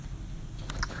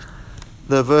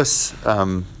The verse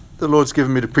the Lord's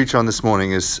given me to preach on this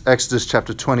morning is Exodus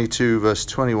chapter 22, verse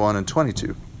 21 and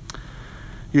 22.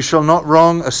 You shall not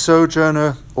wrong a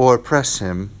sojourner or oppress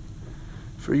him,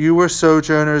 for you were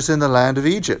sojourners in the land of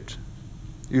Egypt.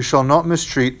 You shall not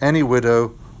mistreat any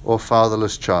widow or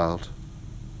fatherless child.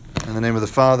 In the name of the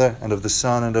Father, and of the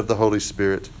Son, and of the Holy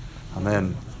Spirit.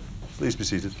 Amen. Please be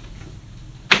seated.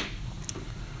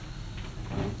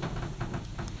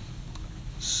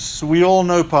 So we all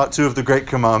know part 2 of the Great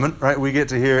Commandment, right? We get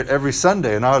to hear it every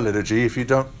Sunday in our liturgy. If you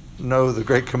don't know the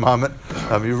Great Commandment,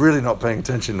 you're really not paying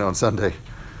attention on Sunday.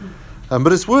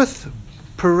 But it's worth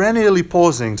perennially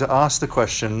pausing to ask the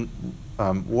question,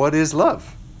 what is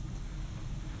love?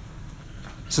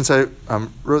 Since I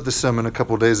wrote this sermon a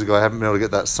couple of days ago, I haven't been able to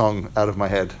get that song out of my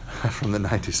head from the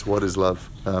 90s, What is Love?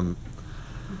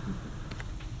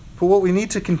 But what we need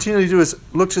to continually do is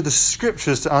look to the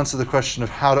scriptures to answer the question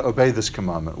of how to obey this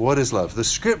commandment. What is love? The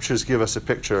scriptures give us a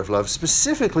picture of love,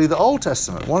 specifically the Old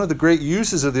Testament. One of the great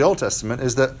uses of the Old Testament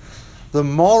is that the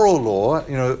moral law,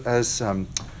 as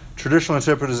traditional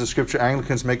interpreters of scripture,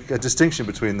 Anglicans make a distinction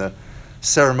between the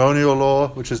ceremonial law,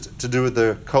 which is to do with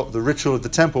the ritual of the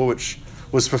temple, which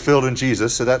was fulfilled in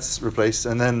Jesus, so that's replaced,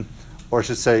 and then, or I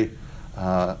should say,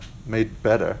 made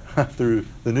better through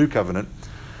the new covenant.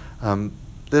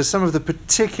 There's some of the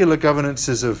particular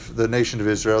governances of the nation of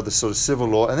Israel, the sort of civil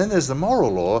law, and then there's the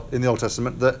moral law in the Old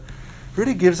Testament that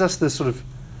really gives us the sort of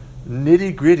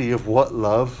nitty-gritty of what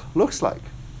love looks like.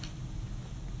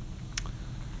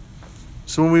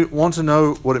 So when we want to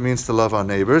know what it means to love our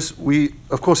neighbors, we,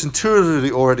 of course,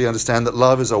 intuitively already understand that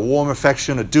love is a warm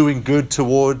affection, a doing good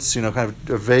towards, kind of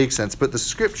a vague sense, but the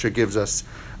scripture gives us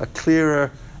a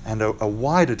clearer and a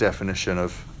wider definition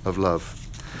of love.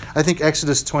 I think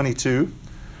Exodus 22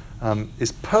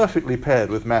 is perfectly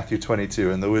paired with Matthew 22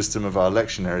 and the wisdom of our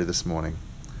lectionary this morning,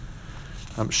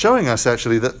 showing us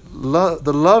actually that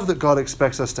the love that God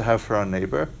expects us to have for our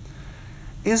neighbor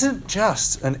isn't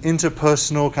just an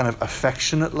interpersonal kind of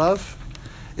affectionate love.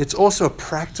 It's also a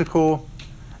practical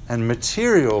and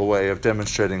material way of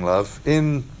demonstrating love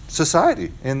in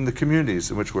society, in the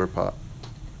communities in which we're a part.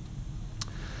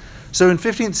 So in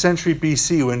 15th century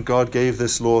BC, when God gave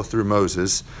this law through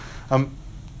Moses,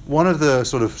 one of the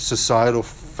sort of societal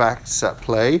facts at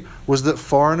play was that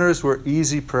foreigners were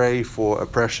easy prey for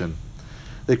oppression.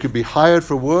 They could be hired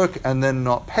for work and then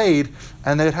not paid,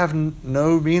 and they'd have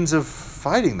no means of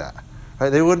fighting that.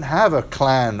 Right? They wouldn't have a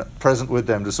clan present with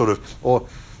them to sort of,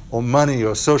 or money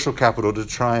or social capital to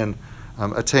try and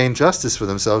attain justice for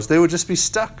themselves. They would just be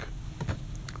stuck.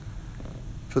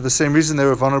 For the same reason, they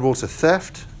were vulnerable to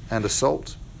theft and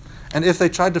assault. And if they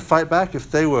tried to fight back, if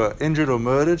they were injured or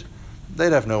murdered,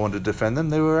 they'd have no one to defend them.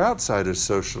 They were outsiders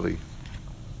socially.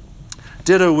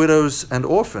 Ditto widows and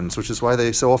orphans, which is why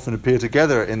they so often appear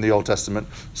together in the Old Testament,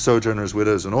 sojourners,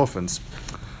 widows, and orphans.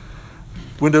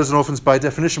 Widows and orphans, by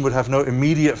definition, would have no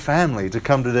immediate family to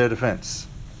come to their defense.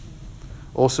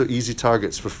 Also easy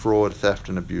targets for fraud, theft,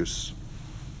 and abuse.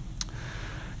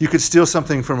 You could steal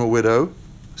something from a widow,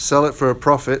 sell it for a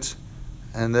profit,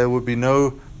 and there would be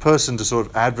no person to sort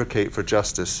of advocate for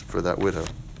justice for that widow.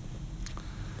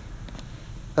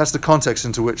 That's the context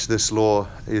into which this law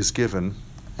is given.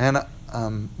 And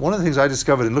one of the things I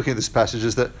discovered in looking at this passage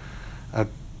is that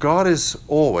God is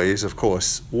always, of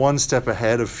course, one step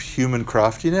ahead of human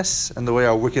craftiness and the way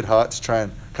our wicked hearts try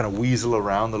and kind of weasel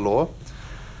around the law.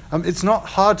 It's not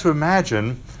hard to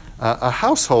imagine a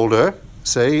householder,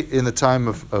 say, in the time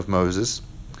of Moses,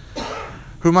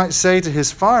 who might say to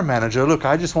his farm manager, look,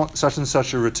 I just want such and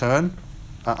such a return.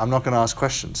 I'm not going to ask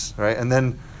questions, right? And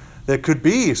then there could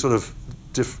be sort of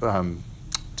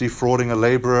defrauding a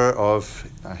laborer of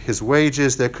his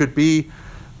wages. There could be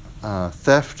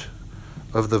theft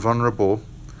of the vulnerable.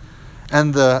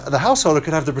 And the householder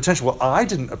could have the potential, well, I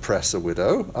didn't oppress a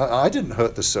widow. I didn't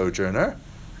hurt the sojourner.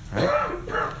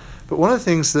 Right? But one of the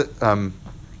things that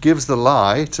gives the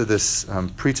lie to this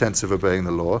pretense of obeying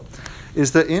the law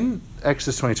is that in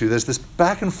Exodus 22, there's this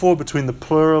back and forth between the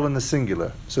plural and the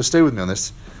singular. So stay with me on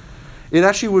this. It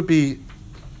actually would be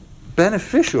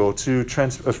beneficial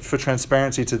for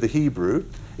transparency to the Hebrew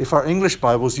if our English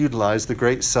Bibles utilize the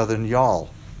great Southern y'all.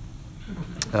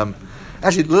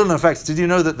 Actually, little known fact, did you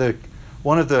know that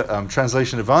one of the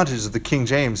translation advantages of the King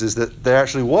James is that there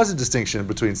actually was a distinction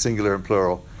between singular and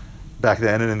plural back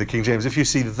then and in the King James. If you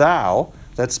see thou,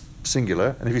 that's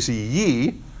singular, and if you see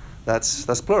ye,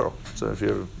 that's plural. So if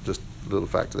you just a little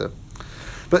fact there.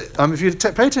 But if you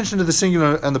pay attention to the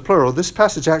singular and the plural, this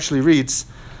passage actually reads,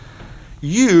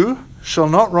 you shall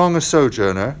not wrong a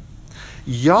sojourner,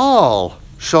 y'all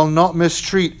shall not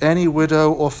mistreat any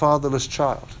widow or fatherless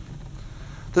child.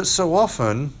 That so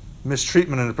often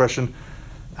mistreatment and oppression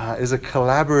is a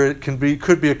could be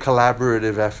a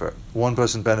collaborative effort. One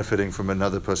person benefiting from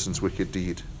another person's wicked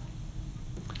deed.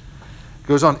 It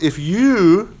goes on, if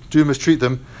you do mistreat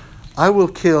them, I will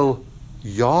kill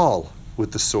y'all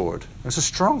with the sword. It's a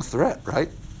strong threat, right?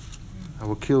 I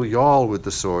will kill y'all with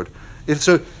the sword.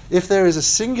 If there is a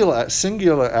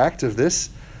singular act of this,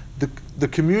 the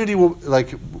community will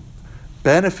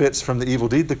benefits from the evil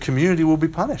deed. The community will be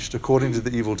punished according to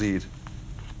the evil deed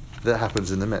that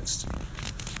happens in the midst.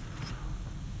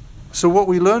 So what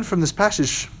we learn from this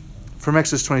passage from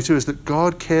Exodus 22 is that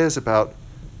God cares about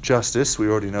justice. We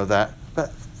already know that,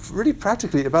 but really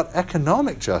practically about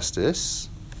economic justice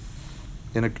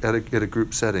at a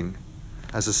group setting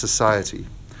as a society.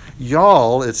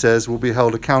 Y'all, it says, will be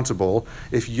held accountable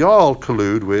if y'all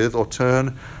collude with or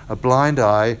turn a blind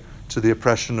eye to the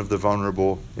oppression of the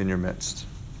vulnerable in your midst.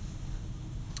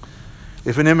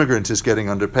 If an immigrant is getting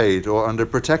underpaid or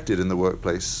underprotected in the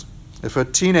workplace, if a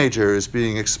teenager is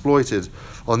being exploited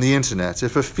on the internet,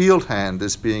 if a field hand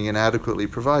is being inadequately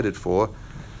provided for,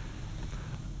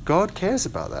 God cares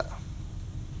about that.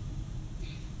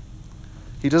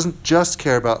 He doesn't just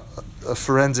care about a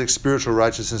forensic spiritual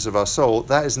righteousness of our soul.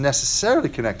 That is necessarily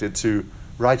connected to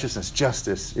righteousness,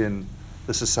 justice in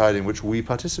the society in which we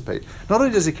participate. Not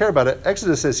only does he care about it,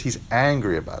 Exodus says he's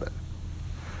angry about it.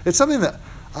 It's something that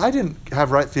I didn't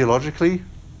have right theologically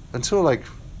until like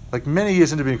many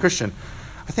years into being a Christian.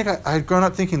 I think I had grown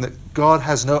up thinking that God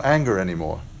has no anger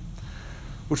anymore,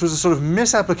 which was a sort of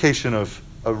misapplication of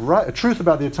a truth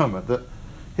about the atonement, that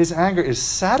his anger is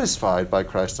satisfied by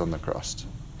Christ on the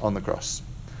cross.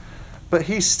 But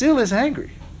he still is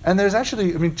angry. And there's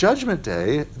actually, Judgment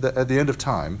Day, at the end of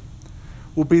time,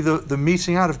 will be the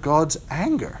meeting out of God's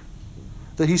anger.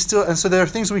 That he still, and so there are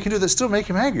things we can do that still make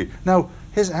him angry. Now,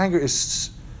 his anger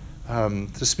is,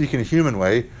 to speak in a human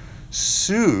way,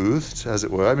 soothed, as it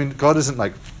were. God isn't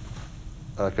like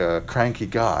a cranky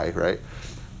guy, right?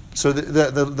 So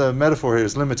the metaphor here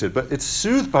is limited, but it's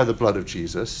soothed by the blood of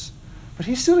Jesus, but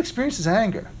he still experiences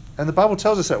anger. And the Bible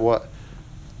tells us that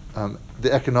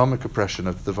the economic oppression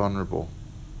of the vulnerable.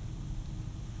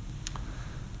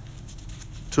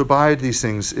 To abide these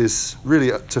things is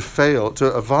really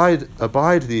to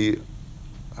abide the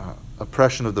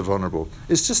oppression of the vulnerable.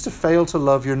 It's just to fail to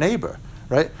love your neighbor,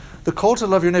 right? The call to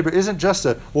love your neighbor isn't just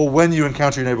when you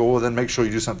encounter your neighbor, well, then make sure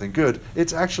you do something good.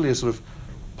 It's actually a sort of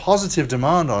positive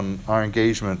demand on our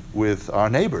engagement with our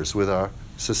neighbors, with our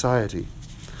society.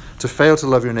 To fail to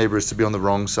love your neighbor is to be on the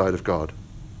wrong side of God.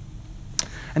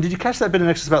 And did you catch that bit in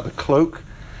Exodus about the cloak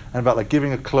and about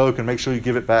giving a cloak and make sure you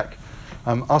give it back?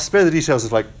 I'll spare the details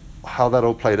of how that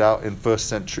all played out in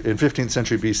 15th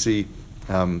century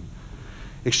BC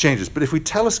exchanges. But if we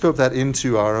telescope that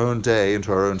into our own day,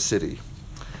 into our own city,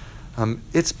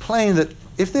 it's plain that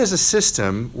if there's a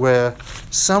system where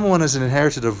someone has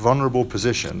inherited a vulnerable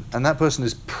position and that person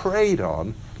is preyed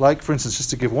on, like, for instance,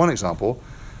 just to give one example,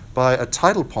 by a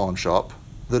title pawn shop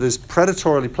that is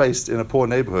predatorily placed in a poor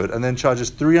neighborhood and then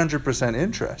charges 300%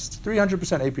 interest,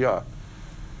 300% APR.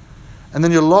 And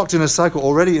then you're locked in a cycle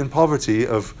already in poverty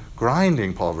of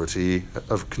grinding poverty,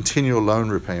 of continual loan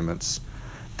repayments.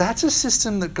 That's a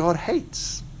system that God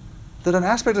hates. That an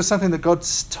aspect of something that God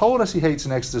told us he hates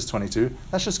in Exodus 22,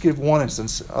 let's just give one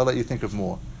instance, I'll let you think of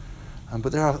more.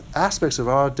 But there are aspects of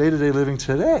our day-to-day living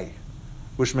today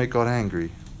which make God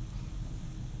angry.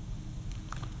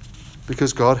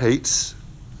 Because God hates,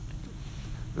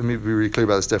 let me be really clear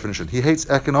about this definition, he hates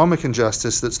economic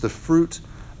injustice that's the fruit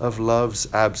of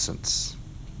love's absence.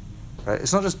 Right?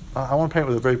 It's not just, I want to paint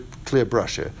with a very clear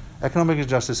brush here. Economic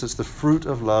injustice is the fruit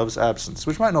of love's absence,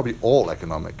 which might not be all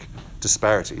economic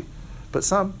disparity, but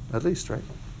some, at least, right?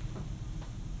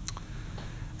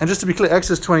 And just to be clear,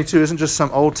 Exodus 22 isn't just some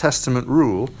Old Testament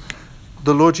rule.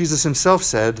 The Lord Jesus himself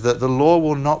said that the law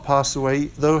will not pass away,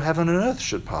 though heaven and earth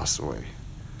should pass away.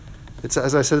 It's,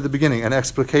 as I said at the beginning, an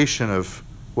explication of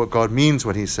what God means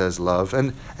when he says love.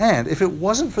 And if it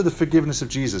wasn't for the forgiveness of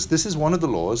Jesus, this is one of the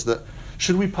laws that,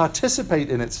 should we participate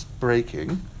in its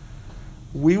breaking,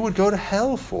 we would go to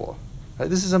hell for. Right?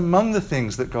 This is among the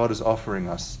things that God is offering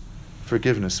us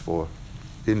forgiveness for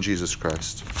in Jesus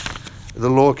Christ. The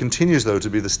law continues, though, to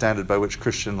be the standard by which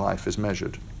Christian life is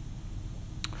measured.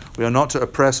 We are not to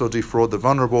oppress or defraud the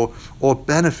vulnerable or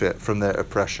benefit from their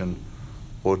oppression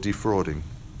or defrauding.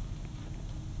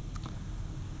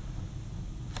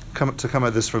 To come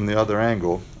at this from the other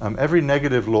angle, every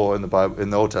negative law in the Bible,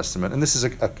 in the Old Testament, and this is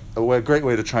a great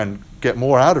way to try and get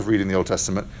more out of reading the Old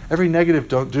Testament, every negative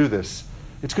don't do this.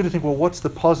 It's good to think, well, what's the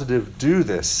positive do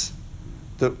this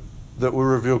that will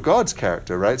reveal God's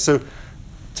character, right? So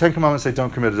 10 Commandments say don't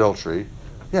commit adultery.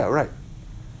 Yeah, right.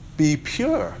 be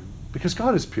pure, because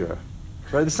God is pure.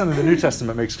 Right? This is something the New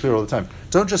Testament makes clear all the time.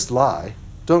 Don't just lie.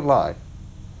 Don't lie.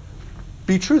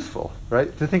 Be truthful,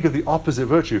 right? To think of the opposite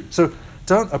virtue. So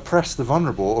don't oppress the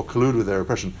vulnerable or collude with their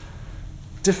oppression.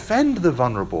 Defend the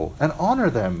vulnerable and honor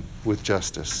them with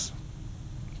justice.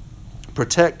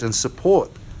 Protect and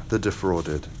support the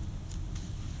defrauded.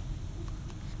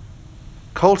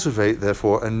 Cultivate,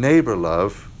 therefore, a neighbor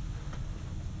love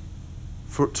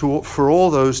for all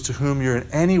those to whom you're in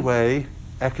any way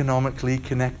economically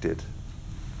connected.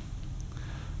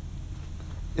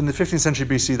 In the 15th century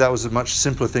BC, that was a much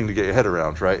simpler thing to get your head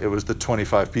around, right? It was the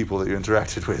 25 people that you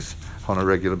interacted with on a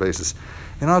regular basis.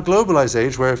 In our globalized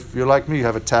age, where if you're like me, you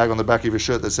have a tag on the back of your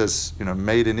shirt that says,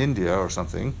 made in India or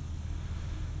something,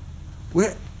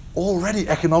 we're already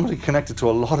economically connected to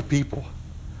a lot of people.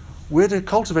 We're to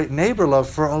cultivate neighbor love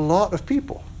for a lot of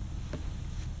people,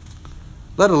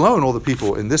 let alone all the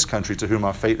people in this country to whom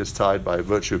our fate is tied by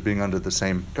virtue of being under the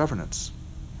same governance.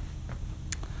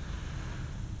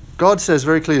 God says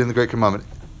very clearly in the Great Commandment,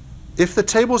 if the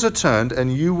tables are turned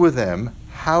and you were them,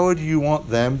 how would you want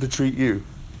them to treat you?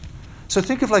 So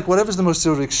think of like whatever's the most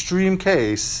sort of extreme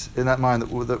case in that mind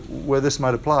where this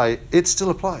might apply, it still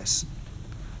applies.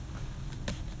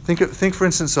 Think for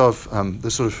instance of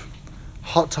the sort of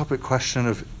hot topic question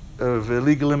of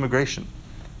illegal immigration.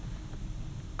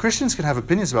 Christians can have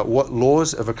opinions about what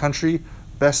laws of a country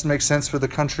best make sense for the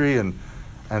country and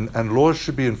laws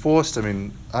should be enforced. I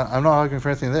mean, I'm not arguing for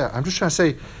anything there. I'm just trying to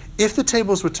say, if the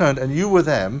tables were turned and you were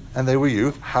them and they were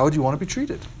you, how would you want to be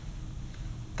treated?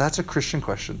 That's a Christian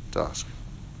question to ask.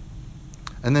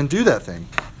 And then do that thing.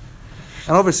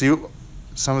 And obviously,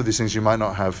 some of these things you might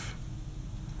not have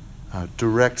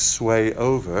direct sway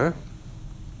over.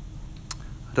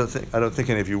 I don't think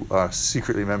any of you are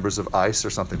secretly members of ICE or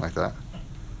something like that.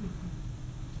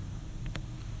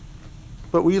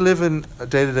 But we live in a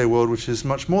day-to-day world which is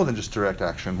much more than just direct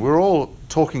action. We're all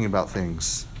talking about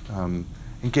things,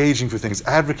 engaging for things,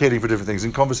 advocating for different things,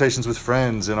 in conversations with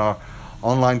friends, in our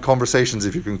online conversations,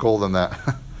 if you can call them that.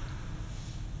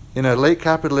 In a late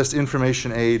capitalist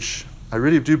information age, I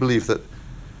really do believe that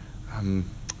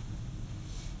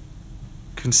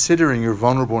considering your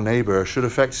vulnerable neighbor should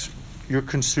affect your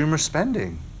consumer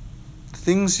spending,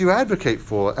 things you advocate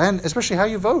for, and especially how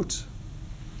you vote.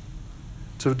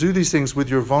 To do these things with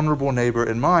your vulnerable neighbor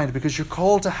in mind, because you're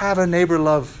called to have a neighbor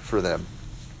love for them.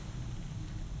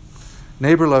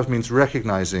 Neighbor love means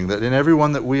recognizing that in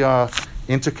everyone that we are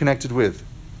interconnected with,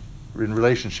 in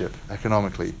relationship,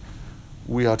 economically,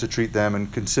 we are to treat them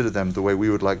and consider them the way we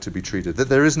would like to be treated. That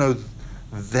there is no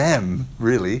them,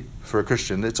 really, for a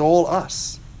Christian. It's all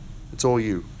us. It's all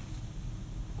you.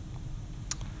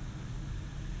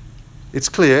 It's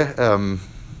clear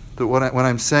that when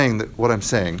I'm saying that what I'm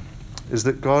saying is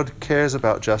that God cares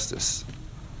about justice.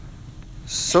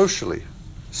 Socially,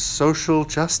 social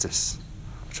justice,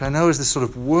 which I know is this sort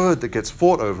of word that gets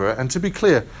fought over. And to be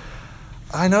clear,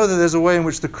 I know that there's a way in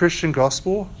which the Christian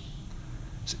gospel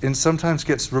sometimes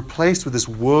gets replaced with this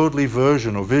worldly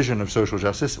version or vision of social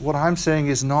justice. What I'm saying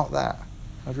is not that.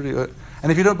 And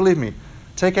if you don't believe me,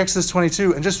 take Exodus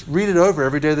 22 and just read it over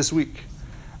every day this week.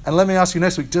 And let me ask you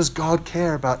next week, does God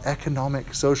care about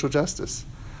economic social justice?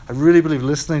 I really believe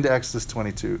listening to Exodus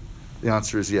 22, the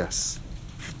answer is yes.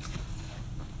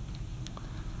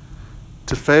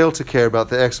 To fail to care about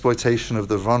the exploitation of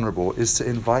the vulnerable is to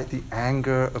invite the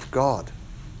anger of God.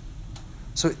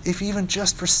 So if even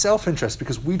just for self-interest,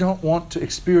 because we don't want to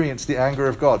experience the anger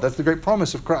of God, that's the great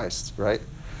promise of Christ, right?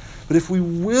 But if we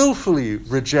willfully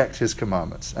reject his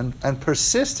commandments and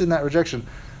persist in that rejection,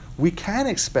 we can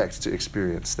expect to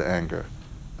experience the anger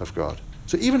of God.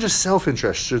 So even just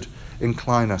self-interest should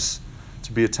incline us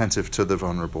to be attentive to the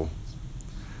vulnerable.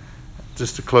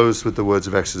 Just to close with the words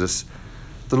of Exodus,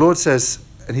 the Lord says,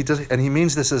 and he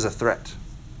means this as a threat,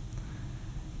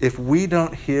 if we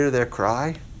don't hear their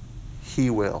cry, he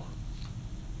will.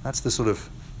 That's the sort of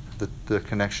the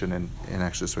connection in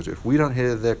Exodus 22. If we don't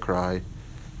hear their cry,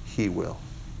 he will.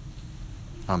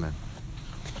 Amen.